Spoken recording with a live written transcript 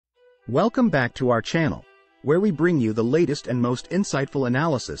Welcome back to our channel, where we bring you the latest and most insightful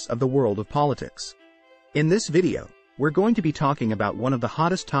analysis of the world of politics. In this video, we're going to be talking about one of the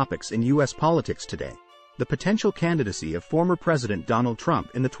hottest topics in U.S. politics today, the potential candidacy of former President Donald Trump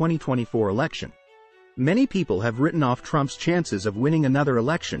in the 2024 election. Many people have written off Trump's chances of winning another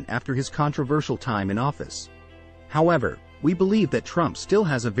election after his controversial time in office. However, we believe that Trump still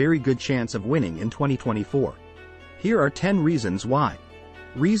has a very good chance of winning in 2024. Here are 10 reasons why.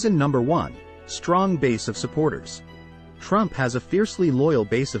 Reason number 1, strong base of supporters. Trump has a fiercely loyal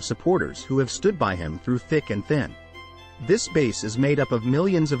base of supporters who have stood by him through thick and thin. This base is made up of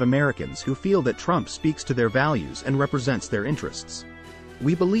millions of Americans who feel that Trump speaks to their values and represents their interests.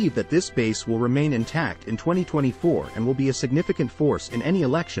 We believe that this base will remain intact in 2024 and will be a significant force in any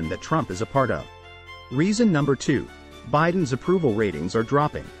election that Trump is a part of. Reason number 2, Biden's approval ratings are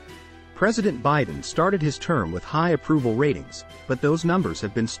dropping. President Biden started his term with high approval ratings, but those numbers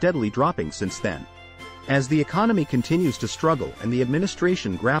have been steadily dropping since then. As the economy continues to struggle and the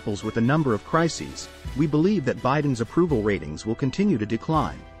administration grapples with a number of crises, we believe that Biden's approval ratings will continue to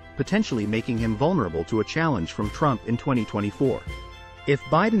decline, potentially making him vulnerable to a challenge from Trump in 2024. If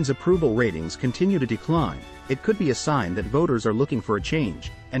Biden's approval ratings continue to decline, it could be a sign that voters are looking for a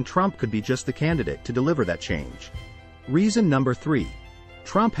change, and Trump could be just the candidate to deliver that change. Reason number 3,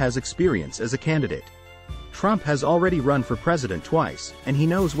 Trump has experience as a candidate. Trump has already run for president twice, and he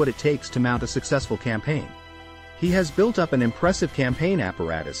knows what it takes to mount a successful campaign. He has built up an impressive campaign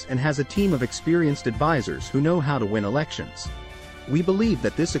apparatus and has a team of experienced advisors who know how to win elections. We believe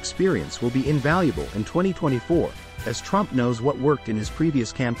that this experience will be invaluable in 2024, as Trump knows what worked in his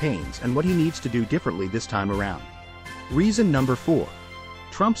previous campaigns and what he needs to do differently this time around. Reason number 4,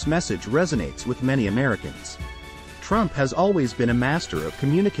 Trump's message resonates with many Americans. Trump has always been a master of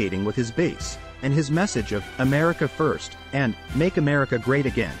communicating with his base, and his message of America First and Make America Great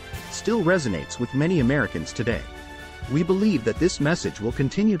Again still resonates with many Americans today. We believe that this message will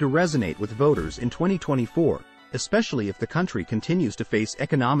continue to resonate with voters in 2024, especially if the country continues to face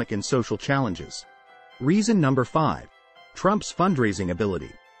economic and social challenges. Reason number 5, Trump's fundraising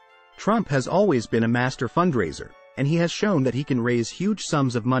ability. Trump has always been a master fundraiser, and he has shown that he can raise huge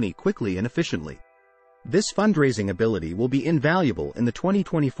sums of money quickly and efficiently. This fundraising ability will be invaluable in the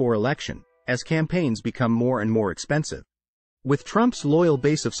 2024 election, as campaigns become more and more expensive. With Trump's loyal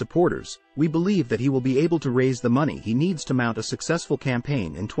base of supporters, we believe that he will be able to raise the money he needs to mount a successful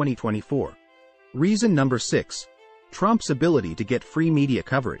campaign in 2024. Reason number 6, Trump's ability to get free media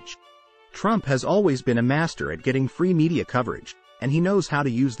coverage. Trump has always been a master at getting free media coverage, and he knows how to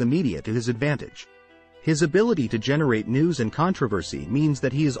use the media to his advantage. His ability to generate news and controversy means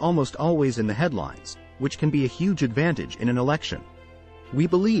that he is almost always in the headlines, which can be a huge advantage in an election. We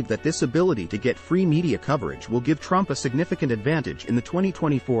believe that this ability to get free media coverage will give Trump a significant advantage in the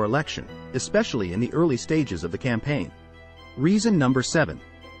 2024 election, especially in the early stages of the campaign. Reason number 7,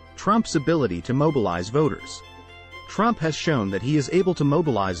 Trump's ability to mobilize voters. Trump has shown that he is able to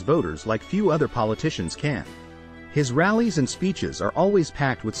mobilize voters like few other politicians can. His rallies and speeches are always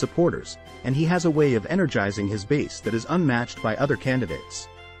packed with supporters, and he has a way of energizing his base that is unmatched by other candidates.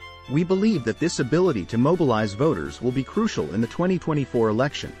 We believe that this ability to mobilize voters will be crucial in the 2024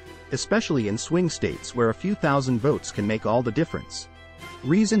 election, especially in swing states where a few thousand votes can make all the difference.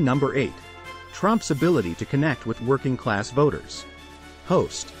 Reason number 8, Trump's ability to connect with working-class voters.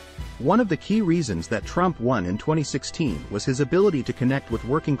 Host. One of the key reasons that Trump won in 2016 was his ability to connect with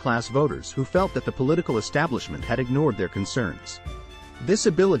working-class voters who felt that the political establishment had ignored their concerns. This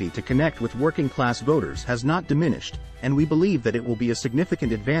ability to connect with working-class voters has not diminished, and we believe that it will be a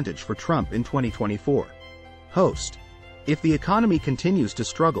significant advantage for Trump in 2024. Host. If the economy continues to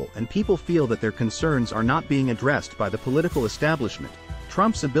struggle and people feel that their concerns are not being addressed by the political establishment,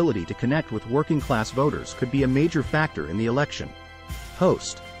 Trump's ability to connect with working-class voters could be a major factor in the election.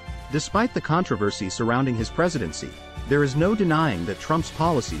 Host. Despite the controversy surrounding his presidency, there is no denying that Trump's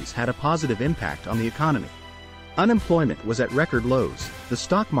policies had a positive impact on the economy. Unemployment was at record lows, the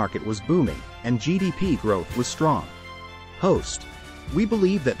stock market was booming, and GDP growth was strong. Host. We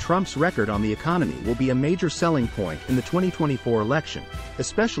believe that Trump's record on the economy will be a major selling point in the 2024 election,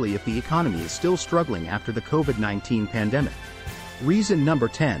 especially if the economy is still struggling after the COVID-19 pandemic. Reason number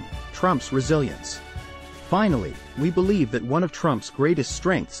 10, Trump's resilience. Finally, we believe that one of Trump's greatest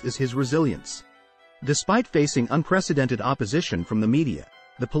strengths is his resilience. Despite facing unprecedented opposition from the media,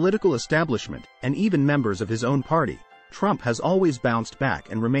 the political establishment, and even members of his own party, Trump has always bounced back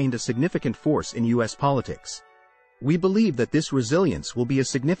and remained a significant force in U.S. politics. We believe that this resilience will be a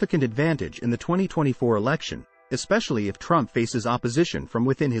significant advantage in the 2024 election, especially if Trump faces opposition from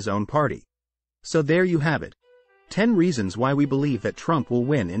within his own party. So there you have it. 10 reasons why we believe that Trump will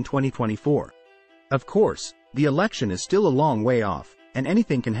win in 2024. Of course, the election is still a long way off, and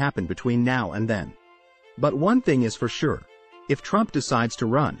anything can happen between now and then. But one thing is for sure. If Trump decides to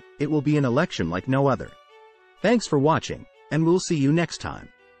run, it will be an election like no other. Thanks for watching, and we'll see you next time.